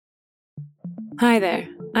Hi there,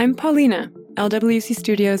 I'm Paulina, LWC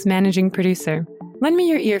Studios' managing producer. Lend me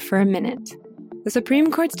your ear for a minute. The Supreme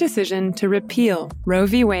Court's decision to repeal Roe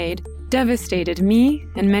v. Wade devastated me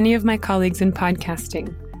and many of my colleagues in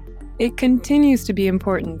podcasting. It continues to be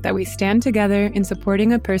important that we stand together in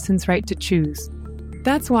supporting a person's right to choose.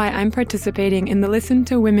 That's why I'm participating in the Listen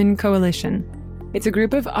to Women Coalition. It's a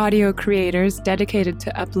group of audio creators dedicated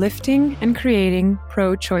to uplifting and creating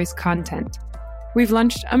pro-choice content. We've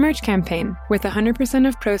launched a merch campaign with 100%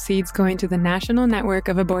 of proceeds going to the National Network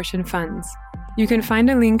of Abortion Funds. You can find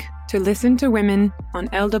a link to Listen to Women on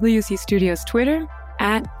LWC Studios Twitter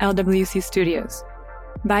at LWC Studios.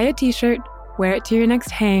 Buy a t-shirt, wear it to your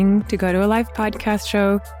next hang, to go to a live podcast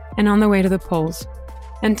show, and on the way to the polls.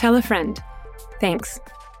 And tell a friend. Thanks.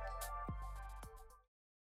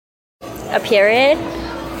 A period?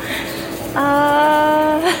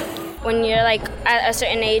 When you're like at a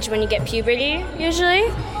certain age, when you get puberty, usually.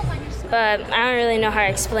 But I don't really know how to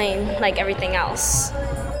explain like everything else.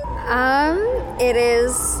 It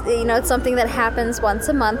is, it's something that happens once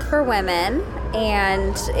a month for women,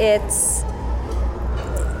 and it's,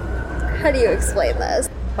 how do you explain this?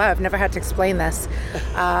 Wow, I've never had to explain this.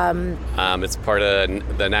 It's part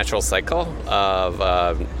of the natural cycle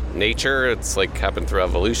of nature. It's like happened through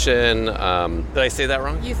evolution. Did I say that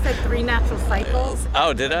wrong? You said 3 natural cycles.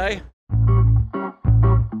 Oh, did I?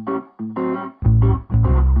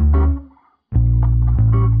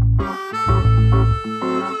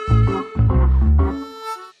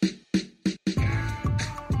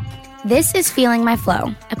 This is Feeling My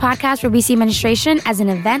Flow, a podcast where we see menstruation as an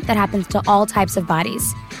event that happens to all types of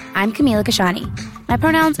bodies. I'm Camila Kashani. My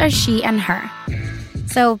pronouns are she and her.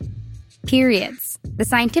 So, periods. The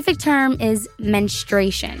scientific term is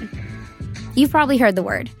menstruation. You've probably heard the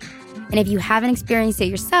word. And if you haven't experienced it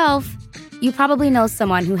yourself, you probably know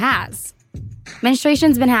someone who has.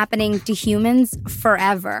 Menstruation's been happening to humans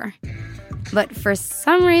forever. But for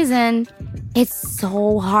some reason, it's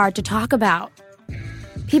so hard to talk about.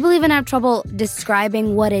 People even have trouble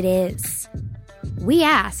describing what it is. We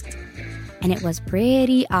asked, and it was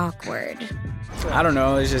pretty awkward. I don't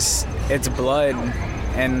know, it's blood.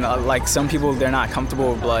 And like some people, they're not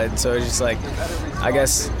comfortable with blood. So it's just like, I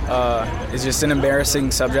guess it's just an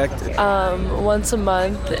embarrassing subject. Once a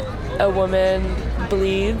month, a woman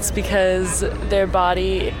bleeds because their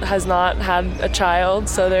body has not had a child.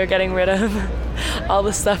 So they're getting rid of all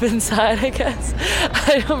the stuff inside, I guess.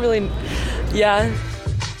 I don't really, yeah.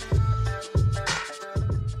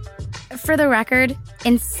 For the record,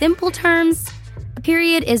 in simple terms, a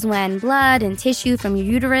period is when blood and tissue from your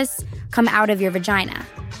uterus come out of your vagina.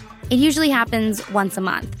 It usually happens once a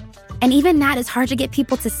month. And even that is hard to get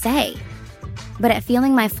people to say. But at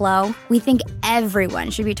Feeling My Flow, we think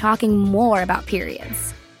everyone should be talking more about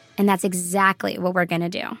periods. And that's exactly what we're going to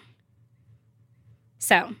do.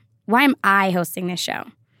 So, why am I hosting this show?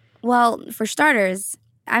 Well, for starters,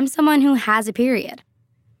 I'm someone who has a period.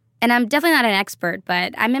 And I'm definitely not an expert,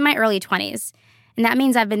 but I'm in my early 20s. And that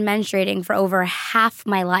means I've been menstruating for over half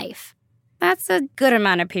my life. That's a good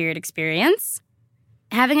amount of period experience.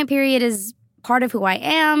 Having a period is part of who I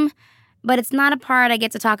am, but it's not a part I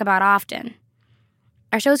get to talk about often.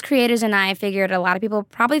 Our show's creators and I figured a lot of people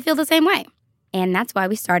probably feel the same way. And that's why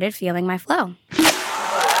we started Feeling My Flow.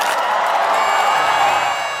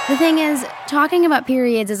 The thing is, talking about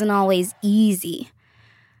periods isn't always easy.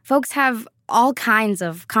 Folks have all kinds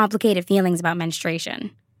of complicated feelings about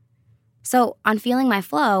menstruation. So on Feeling My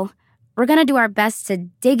Flow, we're going to do our best to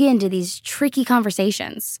dig into these tricky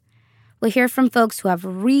conversations. We'll hear from folks who have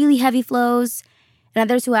really heavy flows and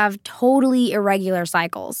others who have totally irregular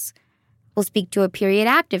cycles. We'll speak to a period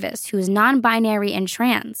activist who's non-binary and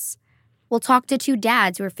trans. We'll talk to 2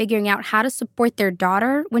 dads who are figuring out how to support their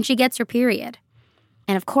daughter when she gets her period.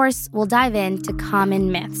 And of course, we'll dive into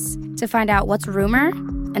common myths to find out what's rumor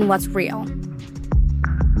and what's real.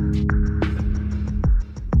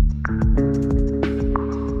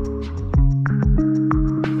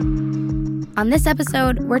 On this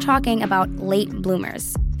episode, we're talking about late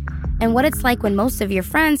bloomers and what it's like when most of your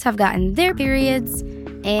friends have gotten their periods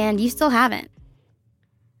and you still haven't.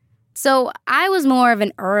 So I was more of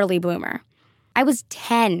an early bloomer. I was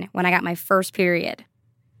 10 when I got my first period.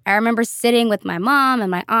 I remember sitting with my mom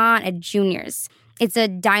and my aunt at Junior's. It's a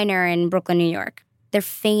diner in Brooklyn, New York. They're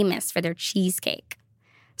famous for their cheesecake.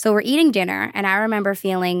 So we're eating dinner, and I remember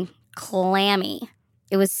feeling clammy.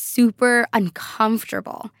 It was super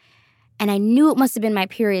uncomfortable. And I knew it must have been my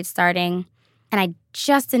period starting, and I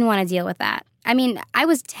just didn't want to deal with that. I mean, I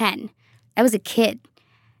was 10. I was a kid.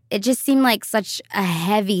 It just seemed like such a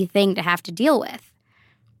heavy thing to have to deal with.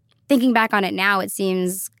 Thinking back on it now, it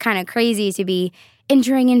seems kind of crazy to be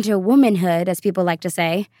entering into womanhood, as people like to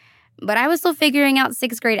say, but I was still figuring out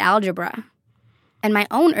 6th grade algebra. And my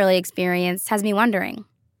own early experience has me wondering,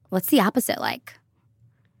 what's the opposite like?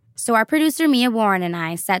 So our producer Mia Warren and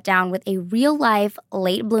I sat down with a real-life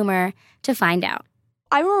late bloomer to find out.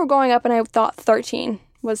 I remember growing up and I thought 13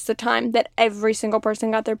 was the time that every single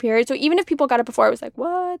person got their period. So even if people got it before, I was like,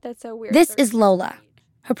 what? That's so weird. This is Lola.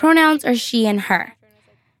 Her pronouns are she and her.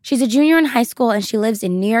 She's a junior in high school and she lives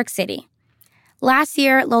in New York City. Last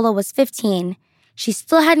year, Lola was 15. She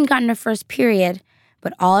still hadn't gotten her first period,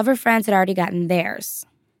 but all of her friends had already gotten theirs.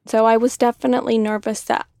 So I was definitely nervous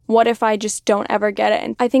that what if I just don't ever get it?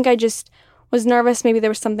 And I think I just was nervous maybe there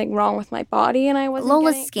was something wrong with my body and I wasn't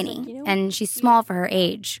Lola's getting it, skinny, and she's small for her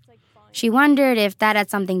age. She wondered if that had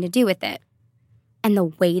something to do with it. And the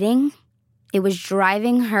waiting, it was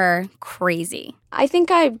driving her crazy. I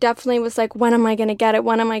think I definitely was like, when am I going to get it?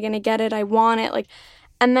 When am I going to get it? I want it.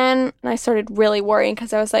 And then I started really worrying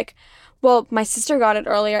because I was like, well, my sister got it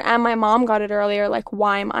earlier and my mom got it earlier. Like,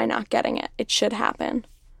 why am I not getting it? It should happen.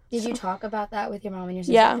 Did you talk about that with your mom and your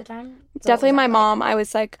sister at the time? Definitely my mom. I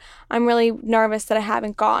was like, I'm really nervous that I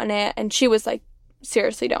haven't gotten it. And she was like,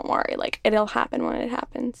 seriously, don't worry. It'll happen when it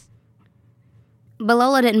happens. But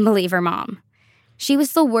Lola didn't believe her mom. She was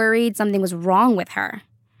still worried something was wrong with her.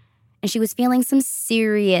 And she was feeling some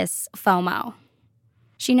serious FOMO.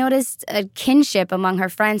 She noticed a kinship among her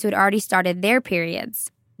friends who had already started their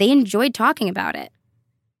periods. They enjoyed talking about it.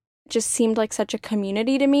 It just seemed like such a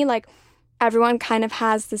community to me. Everyone kind of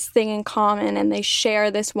has this thing in common and they share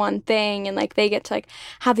this one thing and they get to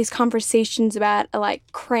have these conversations about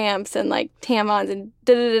cramps and tampons and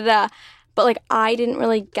da-da-da-da. But I didn't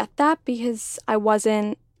really get that because I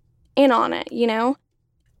wasn't in on it, you know?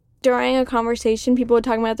 During a conversation, people would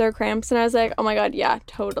talk about their cramps and I was like, oh my God, yeah,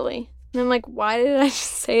 totally. And I'm like, why did I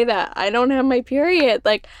just say that? I don't have my period.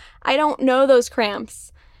 I don't know those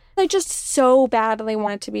cramps. I just so badly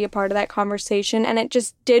wanted to be a part of that conversation, and it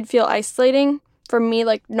just did feel isolating for me,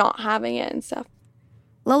 not having it and stuff.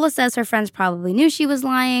 Lola says her friends probably knew she was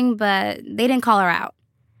lying, but they didn't call her out.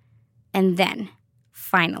 And then,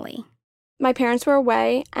 finally. My parents were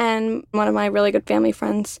away, and one of my really good family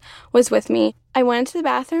friends was with me. I went into the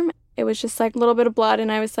bathroom. It was just a little bit of blood,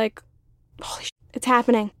 and I was like, holy shit, it's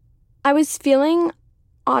happening. I was feeling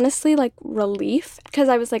honestly relief because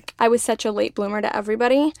I was such a late bloomer to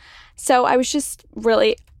everybody. So I was just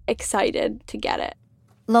really excited to get it.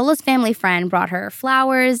 Lola's family friend brought her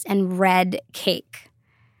flowers and red cake.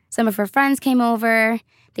 Some of her friends came over.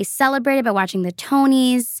 They celebrated by watching the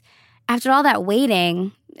Tonys. After all that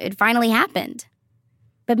waiting, it finally happened.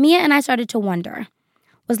 But Mia and I started to wonder,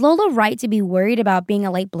 was Lola right to be worried about being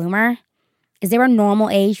a late bloomer? Is there a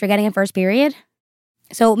normal age for getting a first period?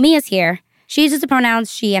 So Mia's here. She uses the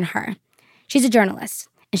pronouns she and her. She's a journalist,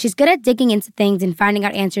 and she's good at digging into things and finding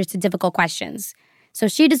out answers to difficult questions. So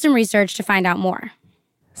she did some research to find out more.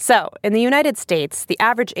 So, in the United States, the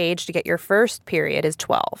average age to get your first period is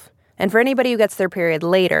 12. And for anybody who gets their period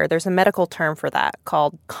later, there's a medical term for that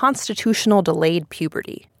called constitutional delayed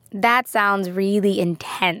puberty. That sounds really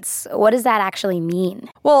intense. What does that actually mean?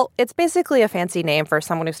 Well, it's basically a fancy name for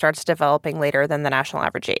someone who starts developing later than the national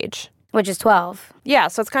average age. Which is 12. Yeah,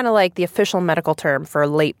 so it's kind of like the official medical term for a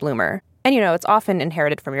late bloomer. And, it's often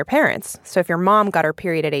inherited from your parents. So if your mom got her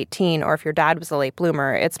period at 18 or if your dad was a late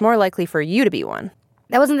bloomer, it's more likely for you to be one.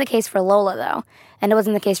 That wasn't the case for Lola, though. And it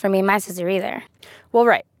wasn't the case for me and my sister either. Well,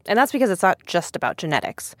 right. And that's because it's not just about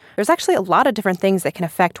genetics. There's actually a lot of different things that can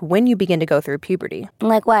affect when you begin to go through puberty.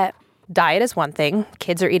 Like what? Diet is one thing.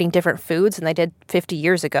 Kids are eating different foods than they did 50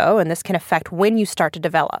 years ago, and this can affect when you start to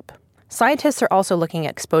develop. Scientists are also looking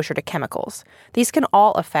at exposure to chemicals. These can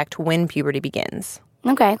all affect when puberty begins.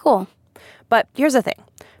 Okay, cool. But here's the thing.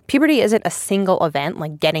 Puberty isn't a single event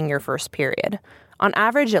like getting your first period. On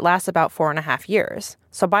average, it lasts about 4.5 years.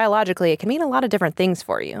 So biologically, it can mean a lot of different things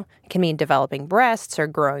for you. It can mean developing breasts or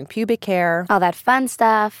growing pubic hair. All that fun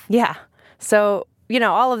stuff. Yeah. So,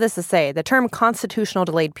 all of this to say, the term constitutional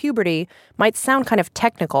delayed puberty might sound kind of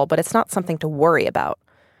technical, but it's not something to worry about.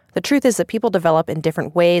 The truth is that people develop in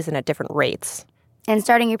different ways and at different rates. And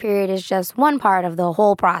starting your period is just one part of the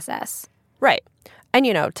whole process. Right. And,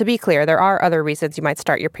 to be clear, there are other reasons you might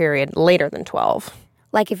start your period later than 12.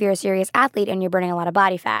 Like if you're a serious athlete and you're burning a lot of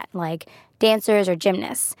body fat, like dancers or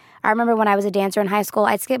gymnasts. I remember when I was a dancer in high school,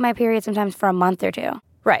 I'd skip my period sometimes for a month or two.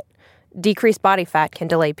 Right. Decreased body fat can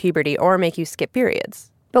delay puberty or make you skip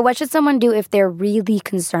periods. But what should someone do if they're really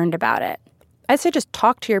concerned about it? I'd say just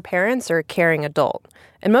talk to your parents or a caring adult.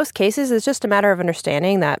 In most cases, it's just a matter of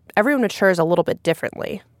understanding that everyone matures a little bit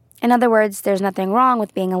differently. In other words, there's nothing wrong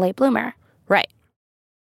with being a late bloomer. Right.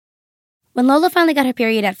 When Lola finally got her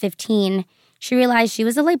period at 15, She realized she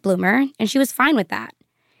was a late bloomer, and she was fine with that.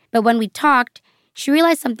 But when we talked, she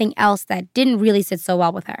realized something else that didn't really sit so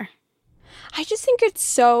well with her. I just think it's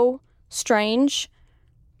so strange,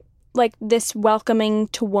 like this welcoming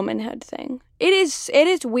to womanhood thing. It is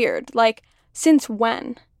weird. Like, since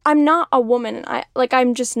when? I'm not a woman.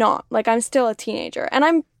 I'm just not. Like, I'm still a teenager. And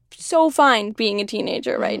I'm so fine being a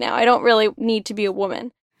teenager right now. I don't really need to be a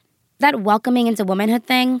woman. That welcoming into womanhood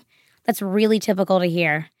thing, that's really typical to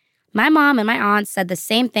hear. My mom and my aunt said the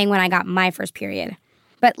same thing when I got my first period.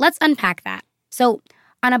 But let's unpack that. So,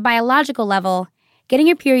 on a biological level, getting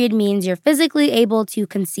your period means you're physically able to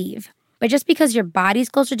conceive. But just because your body's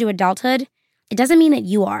closer to adulthood, it doesn't mean that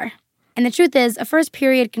you are. And the truth is, a first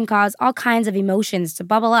period can cause all kinds of emotions to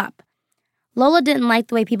bubble up. Lola didn't like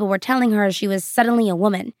the way people were telling her she was suddenly a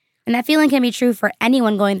woman, and that feeling can be true for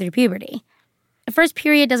anyone going through puberty. The first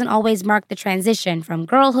period doesn't always mark the transition from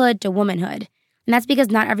girlhood to womanhood, and that's because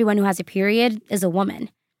not everyone who has a period is a woman.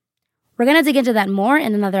 We're going to dig into that more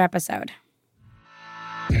in another episode.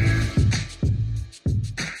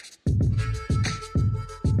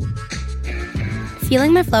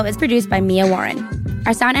 Feeling My Flow is produced by Mia Warren.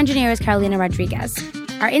 Our sound engineer is Carolina Rodriguez.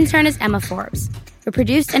 Our intern is Emma Forbes. We're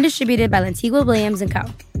produced and distributed by Lantigua Williams & Co.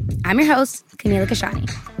 I'm your host, Camila Kashani.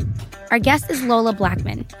 Our guest is Lola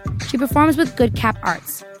Blackman. She performs with Good Cap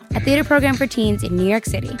Arts, a theater program for teens in New York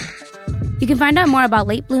City. You can find out more about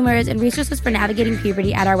late bloomers and resources for navigating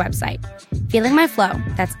puberty at our website, Feeling My Flow,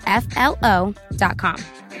 that's FLO.com.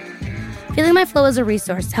 Feeling My Flow is a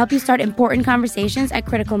resource to help you start important conversations at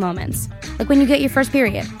critical moments, like when you get your first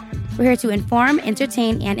period. We're here to inform,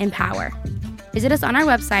 entertain, and empower. Visit us on our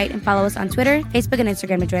website and follow us on Twitter, Facebook, and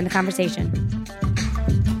Instagram to join the conversation.